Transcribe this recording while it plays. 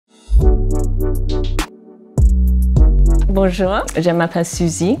Bonjour, je m'appelle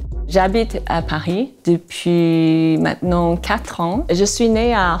Suzi. J'habite à Paris depuis maintenant 4 ans. Je suis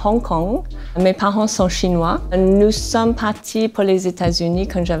née à Hong Kong. Mes parents sont chinois. Nous sommes partis pour les États-Unis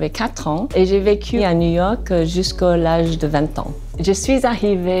quand j'avais 4 ans et j'ai vécu à New York jusqu'à l'âge de 20 ans. Je suis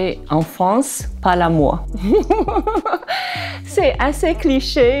arrivée en France par l'amour. C'est assez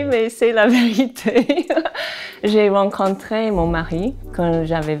cliché, mais c'est la vérité. J'ai rencontré mon mari quand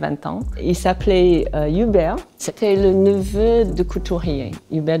j'avais 20 ans. Il s'appelait Hubert. C'était le neveu de couturier,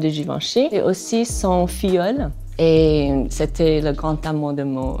 Hubert de Givenchy, et aussi son filleul. Et c'était le grand amour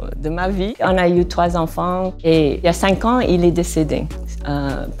de ma vie. On a eu 3 enfants et il y a 5 ans, il est décédé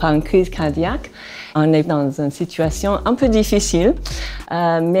par une crise cardiaque. On est dans une situation un peu difficile,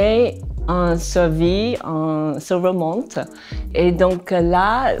 mais on survit, on se remonte. Et donc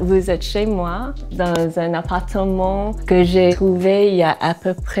là, vous êtes chez moi, dans un appartement que j'ai trouvé il y a à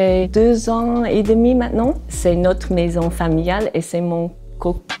peu près 2 ans et demi maintenant. C'est notre maison familiale et c'est mon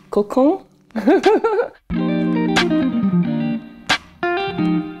cocon.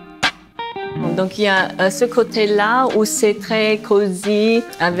 Donc il y a ce côté-là où c'est très cosy,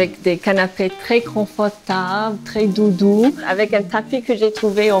 avec des canapés très confortables, très doudous, avec un tapis que j'ai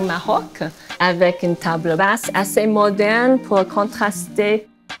trouvé au Maroc, avec une table basse assez moderne pour contraster.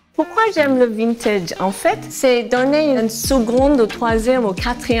 Pourquoi j'aime le vintage? En fait, c'est donner une seconde, ou 3e ou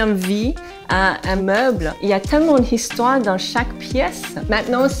 4e vie à un meuble. Il y a tellement d'histoire dans chaque pièce.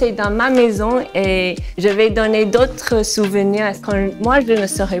 Maintenant, c'est dans ma maison et je vais donner d'autres souvenirs. Quand moi, je ne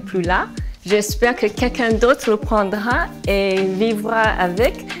serai plus là, j'espère que quelqu'un d'autre le prendra et vivra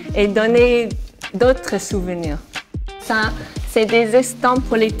avec et donner d'autres souvenirs. Ça, c'est des estampes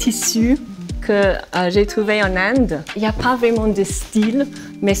pour les tissus que j'ai trouvé en Inde. Il n'y a pas vraiment de style,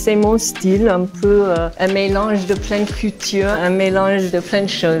 mais c'est mon style, un peu un mélange de plein de cultures, un mélange de plein de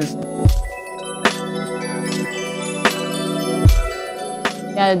choses.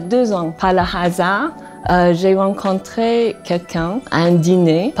 Il y a 2 ans, par le hasard, j'ai rencontré quelqu'un à un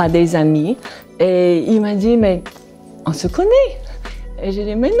dîner, par des amis, et il m'a dit « mais on se connaît ». Et j'ai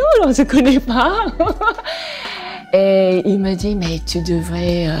dit « mais non, on ne se connaît pas ». Et il m'a dit « mais tu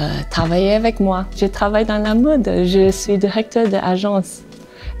devrais travailler avec moi ». Je travaille dans la mode, je suis directeur d'agence.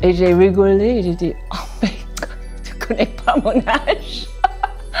 Et j'ai rigolé et j'ai dit « oh mais tu ne connais pas mon âge ».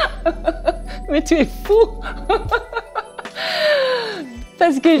 Mais tu es fou.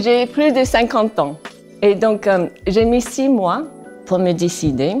 Parce que j'ai plus de 50 ans. Et donc, j'ai mis 6 mois pour me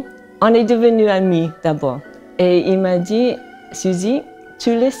décider. On est devenus amis d'abord. Et il m'a dit, Suzi,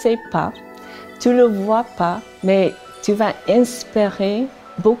 tu ne le sais pas, tu ne le vois pas, mais tu vas inspirer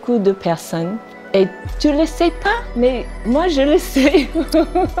beaucoup de personnes. Et tu ne le sais pas, mais moi, je le sais.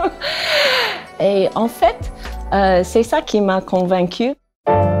 Et en fait, c'est ça qui m'a convaincue.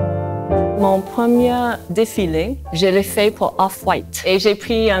 Mon premier défilé, je l'ai fait pour Off-White et j'ai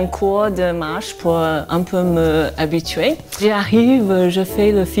pris un cours de marche pour un peu me habituer. J'arrive, je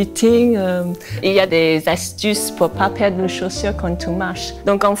fais le fitting. Il y a des astuces pour ne pas perdre les chaussures quand tu marches.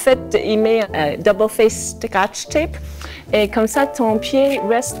 Donc en fait, il met double face scotch tape et comme ça ton pied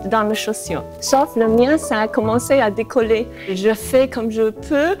reste dans les chaussures. Sauf le mien, ça a commencé à décoller. Je fais comme je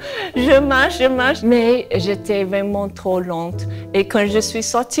peux, je marche, mais j'étais vraiment trop lente. Et quand je suis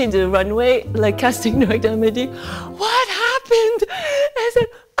sortie du runway, le casting director me dit « What happened? » I said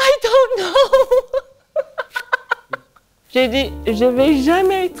 « I don't know. » J'ai dit « Je vais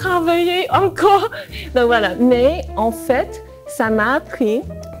jamais travailler encore. » Donc voilà, mais en fait, ça m'a appris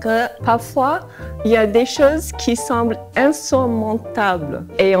que parfois, il y a des choses qui semblent insurmontables.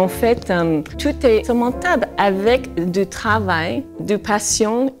 Et en fait, tout est surmontable avec du travail, de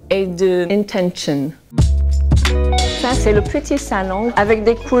passion et de intention. Ça, c'est le petit salon avec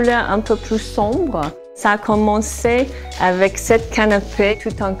des couleurs un peu plus sombres. Ça a commencé avec 7 canapés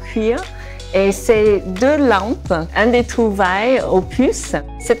tout en cuir. Et c'est 2 lampes, un des trouvailles aux puces.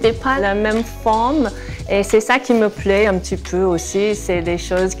 C'était pas la même forme et c'est ça qui me plaît un petit peu aussi. C'est des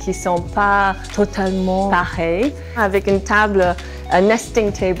choses qui sont pas totalement pareilles. Avec une table, un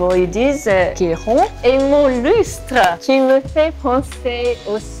nesting table, ils disent, qui est rond. Et mon lustre qui me fait penser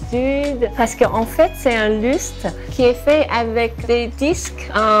au sud. Parce qu'en fait, c'est un lustre qui est fait avec des disques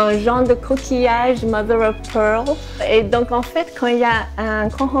en genre de coquillage mother of pearl. Et donc, en fait, quand il y a un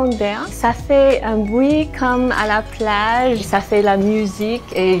courant d'air, ça fait un bruit comme à la plage. Ça fait la musique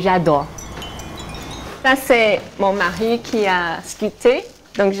et j'adore. Ça, c'est mon mari qui a sculpté,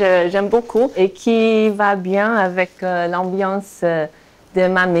 donc j'aime beaucoup et qui va bien avec l'ambiance de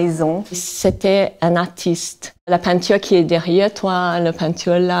ma maison. C'était un artiste. La peinture qui est derrière toi, la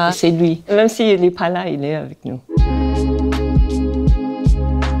peinture là, c'est lui. Même s'il n'est pas là, il est avec nous.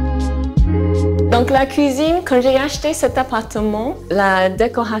 Donc la cuisine, quand j'ai acheté cet appartement, la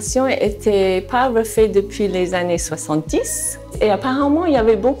décoration n'était pas refaite depuis les années 70. Et apparemment, il y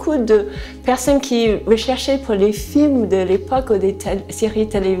avait beaucoup de personnes qui recherchaient pour les films de l'époque ou des séries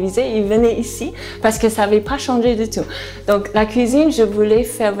télévisées. Ils venaient ici parce que ça n'avait pas changé du tout. Donc la cuisine, je voulais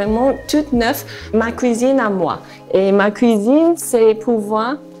faire vraiment toute neuve, ma cuisine à moi. Et ma cuisine, c'est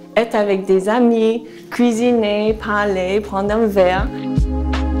pouvoir être avec des amis, cuisiner, parler, prendre un verre.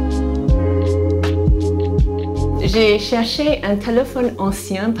 J'ai cherché un téléphone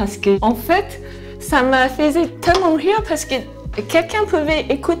ancien parce que, en fait, ça m'a fait tellement rire parce que quelqu'un pouvait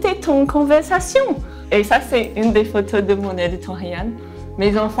écouter ton conversation. Et ça, c'est une des photos de mon éditorial.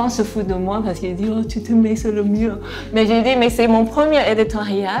 Mes enfants se foutent de moi parce qu'ils disent « Oh, tu te mets sur le mur ». Mais j'ai dit « Mais c'est mon premier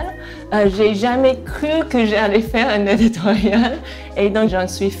éditorial. J'ai jamais cru que j'allais faire un éditorial. Et donc, j'en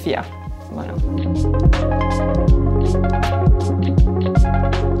suis fière. » Voilà.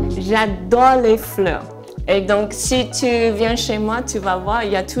 J'adore les fleurs. Et donc, si tu viens chez moi, tu vas voir,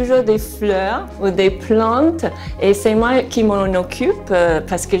 il y a toujours des fleurs ou des plantes. Et c'est moi qui m'en occupe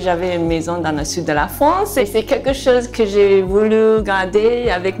parce que j'avais une maison dans le sud de la France. Et c'est quelque chose que j'ai voulu garder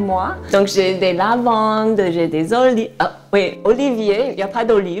avec moi. Donc, j'ai des lavandes, j'ai des olives. Ah, oui, oliviers. Il n'y a pas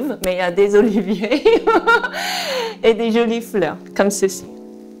d'olives, mais il y a des oliviers. Et des jolies fleurs, comme ceci.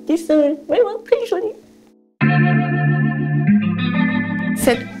 Qui sont vraiment très jolies.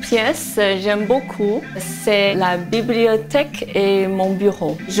 Cette pièce, j'aime beaucoup. C'est la bibliothèque et mon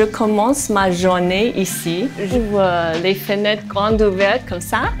bureau. Je commence ma journée ici. J'ouvre les fenêtres grandes ouvertes comme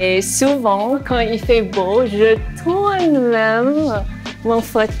ça. Et souvent, quand il fait beau, je tourne même mon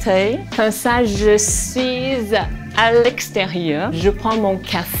fauteuil. Comme ça, je suis à l'extérieur. Je prends mon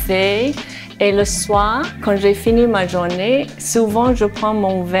café. Et le soir, quand j'ai fini ma journée, souvent, je prends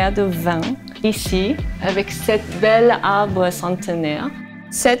mon verre de vin ici, avec cette belle arbre centenaire.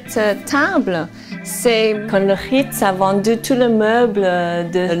 Cette table, c'est quand le Ritz a vendu tout le meuble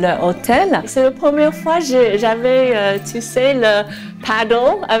de leur hôtel. C'est la première fois que j'avais, tu sais, le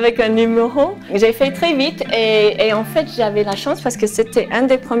paddle avec un numéro. J'ai fait très vite et en fait, j'avais la chance parce que c'était une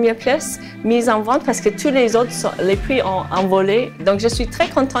des premières pièces mises en vente parce que tous les autres, les prix ont envolé. Donc, je suis très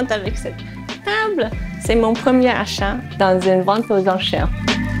contente avec cette table. C'est mon premier achat dans une vente aux enchères.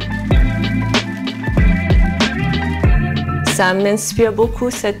 Ça m'inspire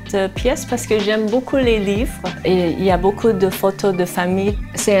beaucoup cette pièce parce que j'aime beaucoup les livres et il y a beaucoup de photos de famille.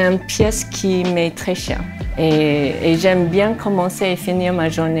 C'est une pièce qui m'est très chère et j'aime bien commencer et finir ma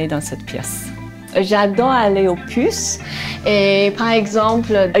journée dans cette pièce. J'adore aller aux puces et par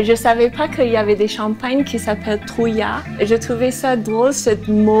exemple, je ne savais pas qu'il y avait des champagnes qui s'appellent trouillard. Je trouvais ça drôle, ce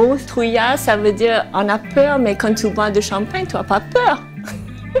mot trouillard, ça veut dire on a peur mais quand tu bois de champagne, tu n'as pas peur.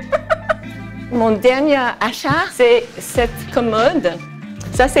 Mon dernier achat, c'est cette commode.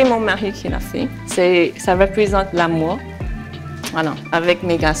 Ça, c'est mon mari qui l'a fait. Ça représente l'amour. Voilà, avec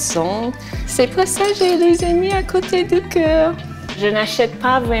mes garçons. C'est pour ça que j'ai les amis à côté du cœur. Je n'achète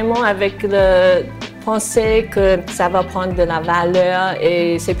pas vraiment avec le penser que ça va prendre de la valeur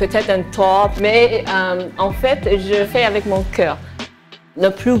et c'est peut-être un tort, mais en fait, je fais avec mon cœur. Le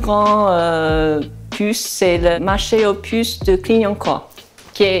plus grand puce, c'est le marché aux puces de Clignancourt,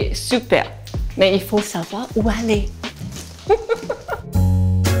 qui est super. Mais il faut savoir où aller.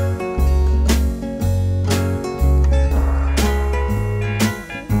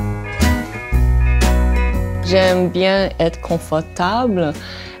 J'aime bien être confortable,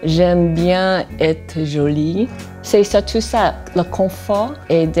 j'aime bien être jolie. C'est surtout ça, le confort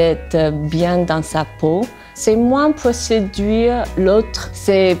et d'être bien dans sa peau. C'est moins pour séduire l'autre,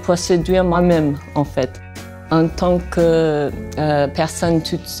 c'est pour séduire moi-même en fait. En tant que personne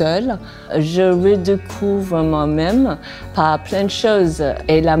toute seule, je redécouvre moi-même par plein de choses.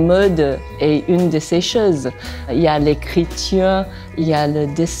 Et la mode est une de ces choses. Il y a l'écriture, il y a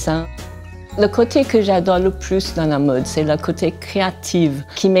le dessin. Le côté que j'adore le plus dans la mode, c'est le côté créatif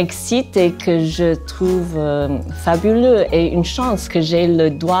qui m'excite et que je trouve fabuleux et une chance que j'ai le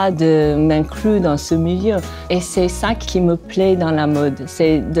droit de m'inclure dans ce milieu. Et c'est ça qui me plaît dans la mode,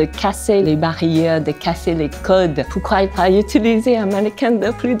 c'est de casser les barrières, de casser les codes. Pourquoi pas utiliser un mannequin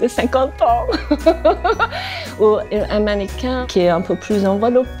de plus de 50 ans ou un mannequin qui est un peu plus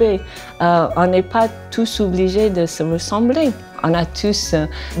enveloppé. On n'est pas tous obligés de se ressembler. On a tous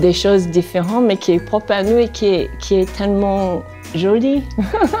des choses différentes, mais qui est propre à nous et qui est tellement jolie.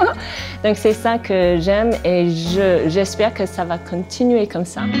 Donc c'est ça que j'aime et j'espère que ça va continuer comme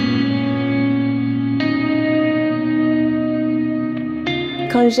ça.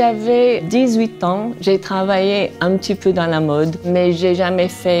 Quand j'avais 18 ans, j'ai travaillé un petit peu dans la mode, mais j'ai jamais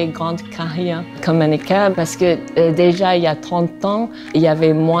fait grande carrière comme mannequin parce que déjà il y a 30 ans, il y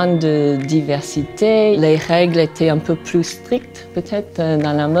avait moins de diversité. Les règles étaient un peu plus strictes peut-être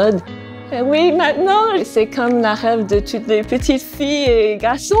dans la mode. Et oui, maintenant, c'est comme la rêve de toutes les petites filles et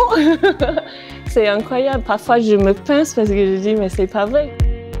garçons. C'est incroyable. Parfois, je me pince parce que je dis, mais c'est pas vrai.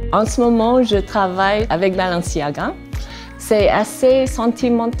 En ce moment, je travaille avec Balenciaga. C'est assez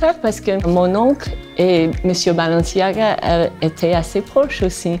sentimental parce que mon oncle et Monsieur Balenciaga étaient assez proches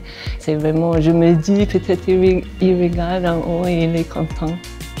aussi. C'est vraiment, je me dis, peut-être il regarde en haut et il est content,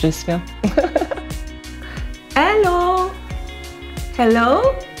 j'espère. Hello! Hello?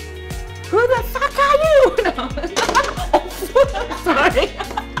 Who the fuck are you? No. Sorry.